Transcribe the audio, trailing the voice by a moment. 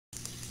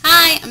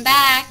Hi, I'm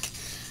back.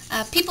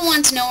 People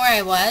want to know where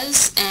I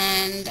was,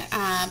 and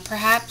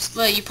perhaps,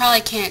 well, you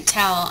probably can't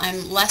tell,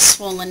 I'm less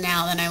swollen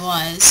now than I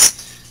was,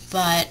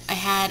 but I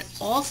had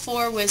all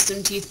 4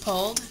 wisdom teeth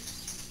pulled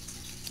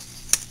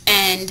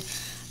and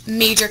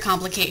major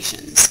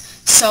complications.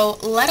 So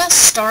let us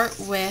start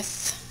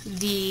with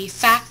the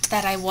fact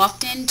that I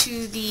walked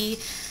into the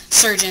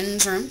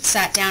surgeon's room,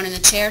 sat down in the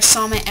chair,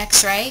 saw my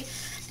x-ray,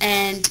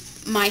 and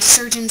my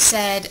surgeon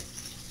said,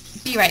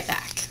 "Be right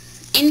back."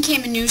 In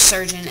came a new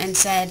surgeon and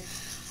said,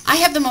 "I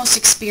have the most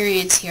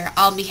experience here.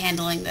 I'll be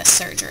handling this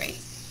surgery."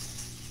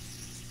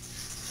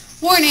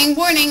 Warning,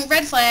 warning,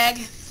 red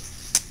flag.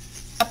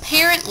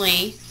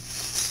 Apparently,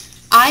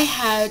 I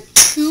had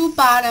 2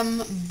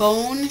 bottom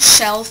bone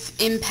shelf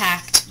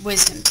impact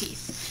wisdom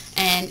teeth.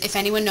 And if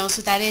anyone knows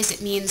what that is, it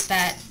means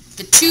that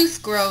the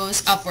tooth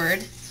grows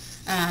upward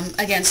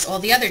against all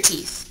the other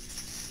teeth.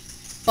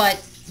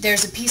 But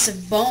there's a piece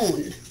of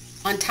bone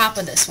on top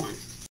of this one.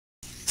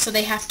 So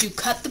they have to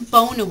cut the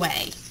bone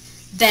away,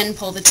 then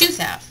pull the tooth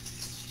out.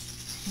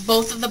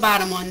 Both of the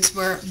bottom ones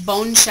were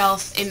bone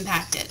shelf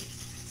impacted.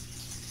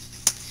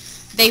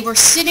 They were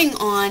sitting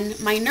on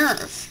my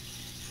nerve,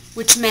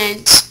 which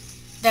meant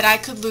that I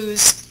could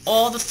lose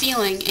all the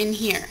feeling in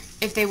here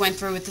if they went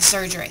through with the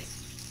surgery.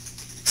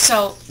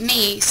 So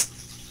me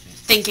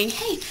thinking,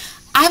 hey,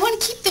 I want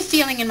to keep the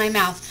feeling in my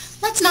mouth.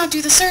 Let's not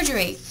do the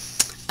surgery.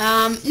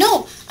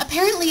 No,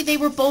 apparently they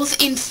were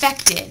both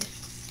infected.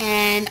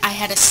 And I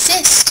had a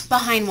cyst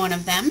behind one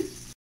of them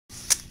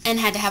and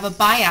had to have a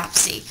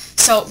biopsy.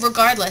 So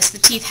regardless, the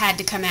teeth had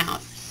to come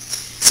out.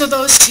 So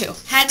those 2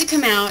 had to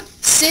come out,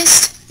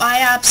 cyst,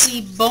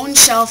 biopsy, bone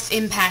shelf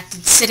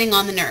impacted, sitting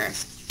on the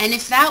nerve. And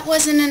if that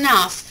wasn't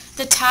enough,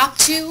 the top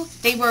 2,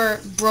 they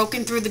were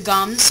broken through the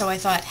gum, so I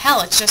thought,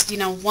 hell, it's just,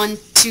 1,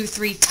 2,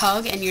 3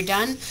 tug and you're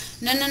done.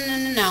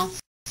 No.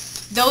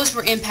 Those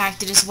were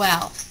impacted as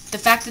well. The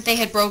fact that they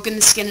had broken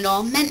the skin at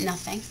all meant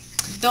nothing.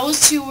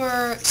 Those 2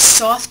 were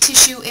soft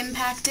tissue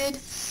impacted,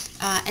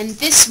 and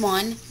this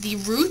one, the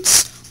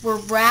roots were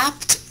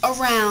wrapped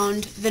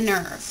around the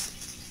nerve.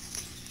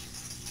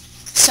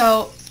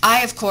 So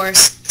I, of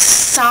course,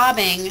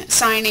 sobbing,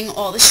 signing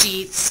all the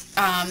sheets,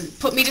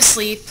 put me to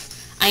sleep.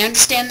 I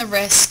understand the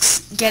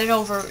risks. Get it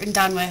over and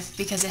done with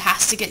because it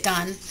has to get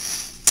done.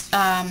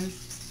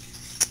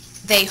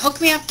 They hook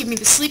me up, give me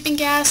the sleeping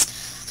gas,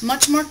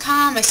 much more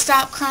calm. I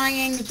stop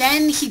crying.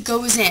 Then he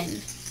goes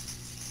in.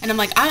 And I'm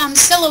like, I'm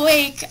still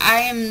awake.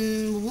 I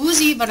am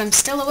woozy, but I'm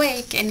still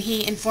awake. And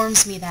he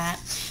informs me that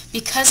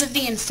because of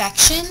the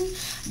infection,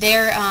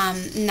 there,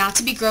 not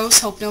to be gross,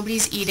 hope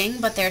nobody's eating,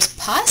 but there's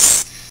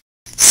pus.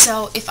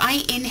 So if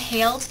I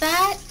inhaled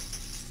that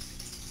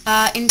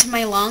into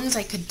my lungs,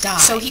 I could die.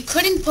 So he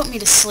couldn't put me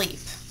to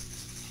sleep.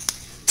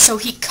 So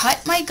he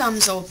cut my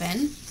gums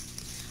open,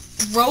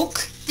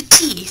 broke the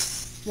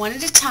teeth one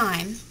at a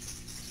time,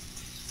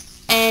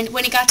 and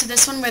when he got to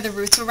this one where the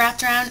roots were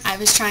wrapped around, I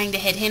was trying to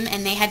hit him,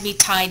 and they had me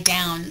tied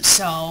down,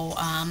 so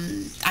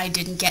I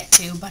didn't get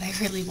to, but I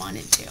really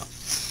wanted to.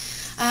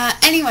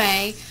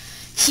 Anyway,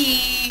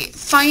 he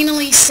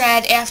finally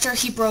said, after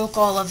he broke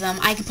all of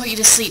them, "I can put you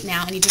to sleep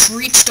now," and he just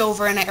reached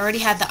over, and I already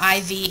had the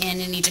IV in,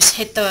 and he just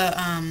hit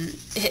the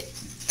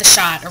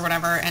shot or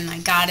whatever, and I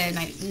got it, and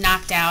I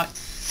knocked out,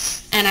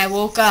 and I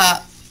woke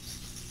up.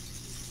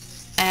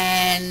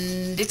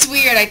 And it's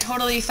weird, I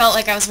totally felt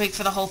like I was awake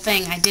for the whole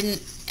thing. I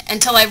didn't,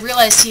 until I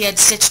realized he had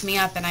stitched me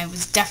up, and I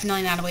was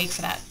definitely not awake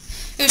for that.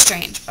 It was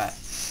strange, but...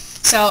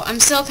 So, I'm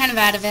still kind of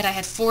out of it. I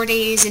had 4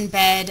 days in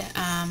bed.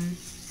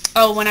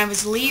 When I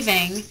was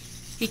leaving,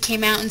 he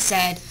came out and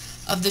said,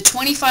 "Of the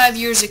 25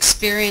 years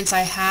experience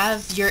I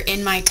have, you're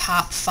in my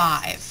top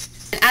 5.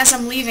 And as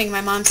I'm leaving,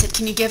 my mom said,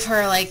 "Can you give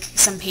her,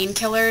 some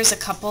painkillers, a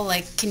couple,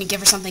 can you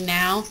give her something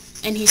now?"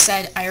 And he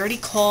said, "I already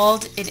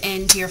called it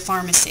into your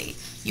pharmacy.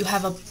 You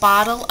have a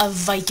bottle of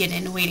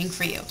vicodin waiting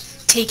for you.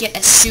 Take it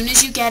as soon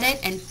as you get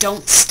it, and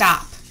don't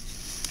stop."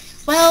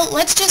 Well,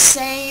 let's just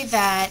say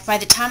that by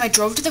the time I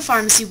drove to the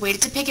pharmacy,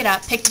 waited to picked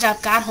it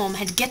up, got home,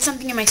 had to get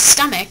something in my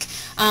stomach,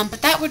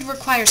 but that would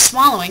require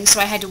swallowing, so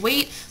I had to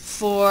wait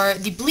for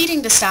the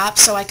bleeding to stop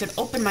so I could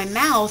open my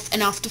mouth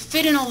enough to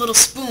fit in a little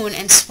spoon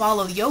and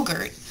swallow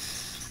yogurt.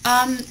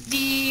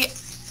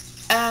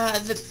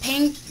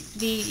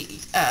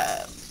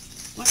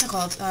 What's it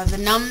called? The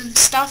numb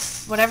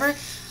stuff, whatever,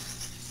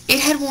 it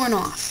had worn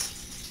off.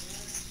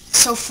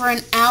 So for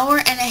an hour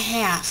and a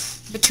half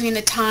between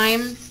the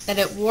time that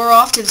it wore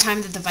off to the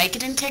time that the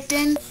Vicodin kicked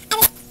in, I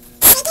was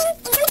shaking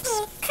in so much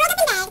pain, curled up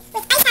in bed,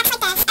 with ice packs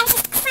like this. I was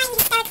just crying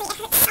hysterically. It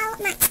hurt so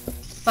much.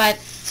 But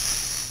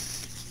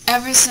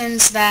ever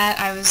since that,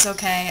 I was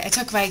okay. I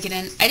took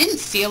Vicodin. I didn't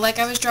feel like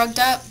I was drugged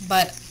up,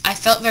 but I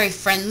felt very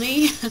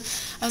friendly.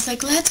 I was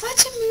like, let's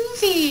watch a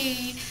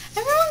movie.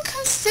 Everyone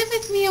come sit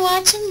with me and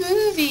watch a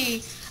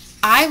movie.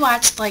 I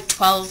watched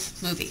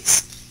 12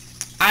 movies.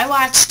 I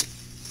watched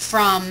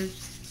from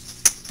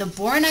the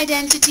Bourne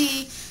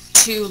Identity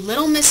to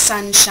Little Miss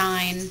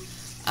Sunshine,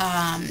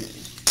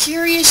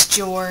 Curious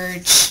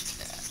George.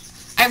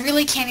 I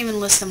really can't even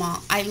list them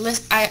all. I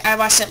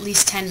watched at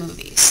least 10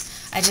 movies.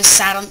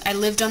 I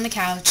lived on the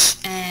couch,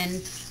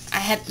 and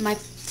my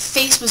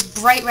face was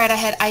bright red. I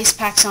had ice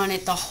packs on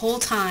it the whole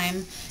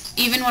time.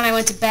 Even when I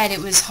went to bed, it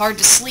was hard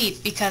to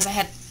sleep because I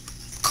had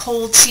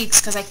cold cheeks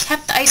because I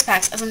kept the ice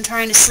packs as I'm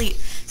trying to sleep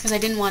because I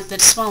didn't want the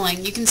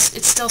swelling.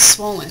 It's still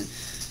swollen.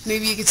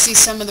 Maybe you could see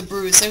some of the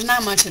bruise. There's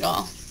not much at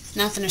all.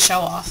 Nothing to show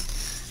off,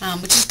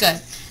 which is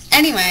good.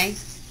 Anyway,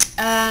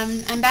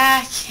 I'm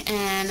back,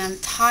 and I'm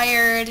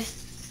tired.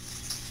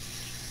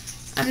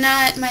 I'm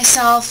not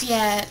myself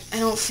yet. I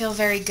don't feel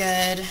very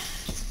good.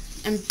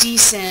 I'm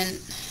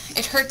decent.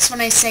 It hurts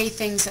when I say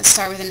things that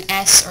start with an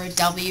S or a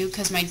W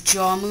because my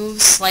jaw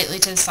moves slightly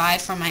to the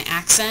side from my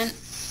accent,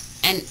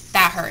 and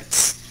that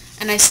hurts.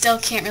 And I still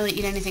can't really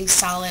eat anything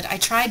solid. I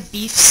tried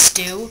beef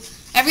stew.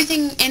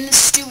 Everything in the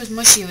stew was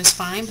mushy. It was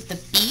fine, but the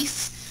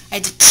beef I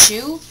had to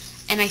chew,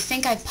 and I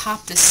think I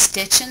popped a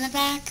stitch in the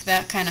back.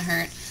 That kind of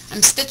hurt.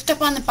 I'm stitched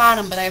up on the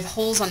bottom, but I have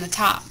holes on the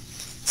top.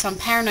 So I'm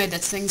paranoid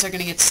that things are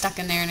going to get stuck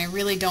in there, and I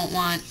really don't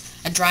want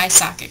a dry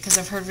socket because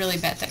I've heard really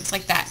bad things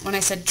like that. When I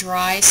said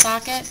dry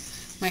socket,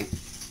 my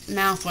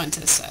mouth went to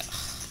the side.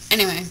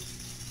 Anyway,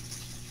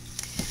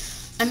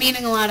 I'm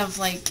eating a lot of,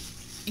 like,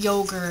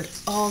 yogurt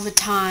all the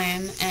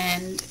time,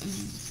 and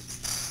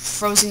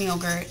frozen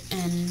yogurt,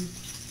 and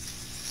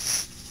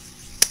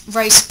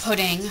rice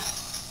pudding.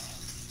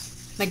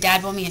 My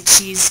dad bought me a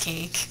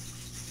cheesecake.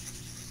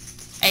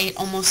 I ate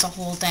almost the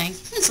whole thing.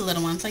 It's a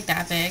little one. It's like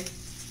that big.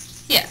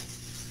 Yeah.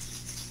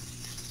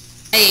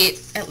 I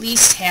ate at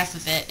least half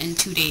of it in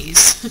 2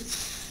 days.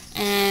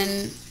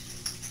 And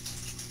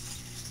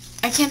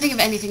I can't think of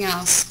anything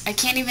else. I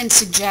can't even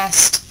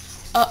suggest...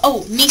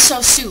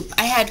 miso soup.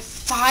 I had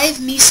 5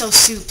 miso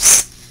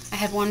soups. I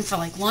had one for,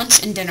 like,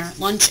 lunch and dinner,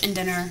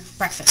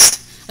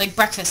 breakfast. Like,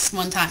 breakfast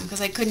one time,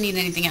 because I couldn't eat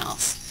anything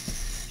else.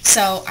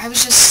 So I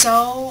was just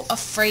so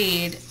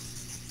afraid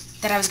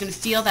that I was going to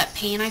feel that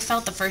pain I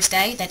felt the first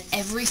day, that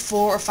every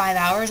 4 or 5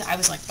 hours I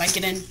was like,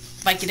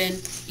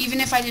 Vicodin, even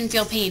if I didn't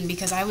feel pain,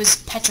 because I was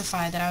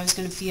petrified that I was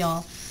going to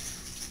feel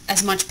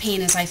as much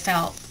pain as I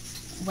felt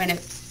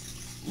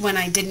when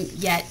I didn't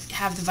yet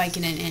have the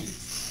Vicodin in.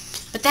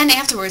 But then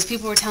afterwards,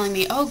 people were telling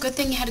me, oh, good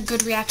thing you had a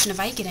good reaction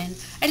to Vicodin.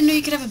 I didn't know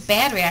you could have a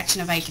bad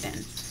reaction to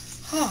Vicodin.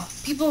 Oh,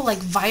 people like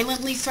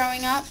violently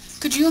throwing up.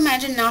 Could you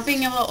imagine not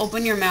being able to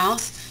open your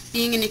mouth,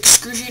 being in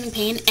excruciating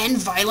pain, and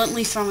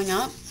violently throwing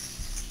up?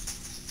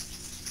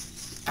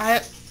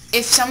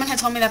 If someone had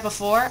told me that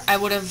before, I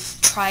would have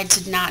tried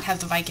to not have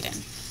the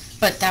Vicodin.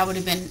 But that would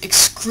have been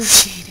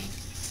excruciating.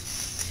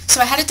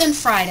 So I had it done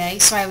Friday.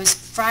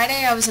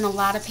 Friday I was in a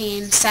lot of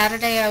pain.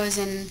 Saturday I was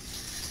in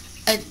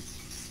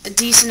a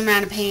decent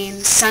amount of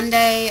pain.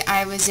 Sunday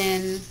I was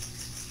in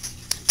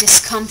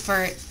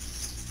discomfort.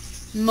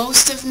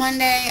 Most of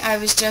Monday I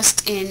was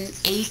just in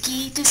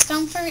achy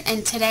discomfort.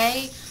 And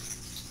today,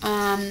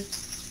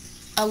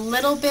 a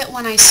little bit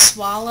when I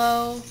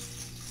swallow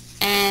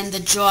and the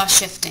jaw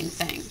shifting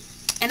thing.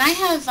 And I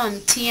have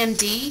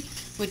TMD,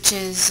 which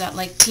is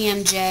like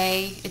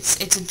TMJ.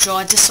 It's a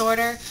jaw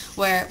disorder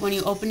where when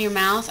you open your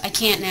mouth, I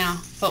can't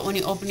now, but when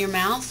you open your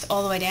mouth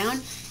all the way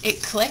down,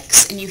 it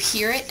clicks and you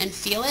hear it and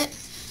feel it.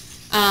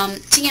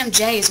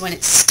 TMJ is when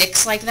it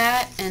sticks like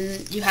that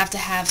and you have to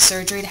have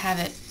surgery to have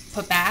it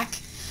put back.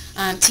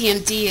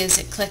 TMD is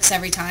it clicks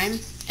every time,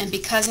 and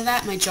because of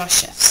that, my jaw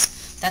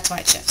shifts. That's why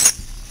it shifts.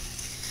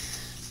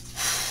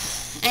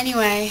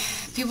 Anyway,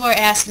 people are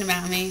asking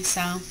about me,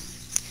 so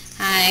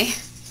hi.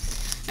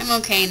 I'm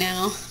okay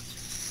now.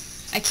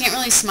 I can't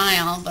really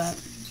smile, but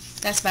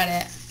that's about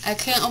it. I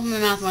can't open my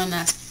mouth more than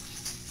that.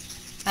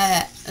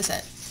 That's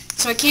it.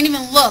 So I can't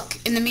even look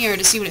in the mirror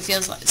to see what it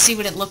feels like, see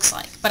what it looks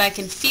like. But I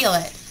can feel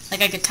it.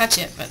 Like I could touch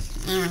it, but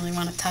I don't really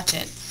want to touch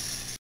it.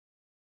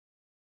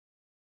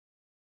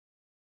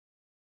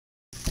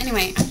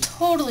 Anyway, I'm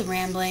totally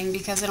rambling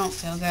because I don't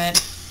feel good.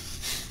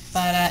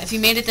 But if you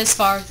made it this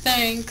far,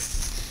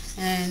 thanks.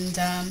 And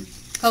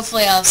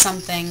hopefully I'll have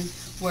something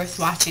worth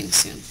watching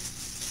soon.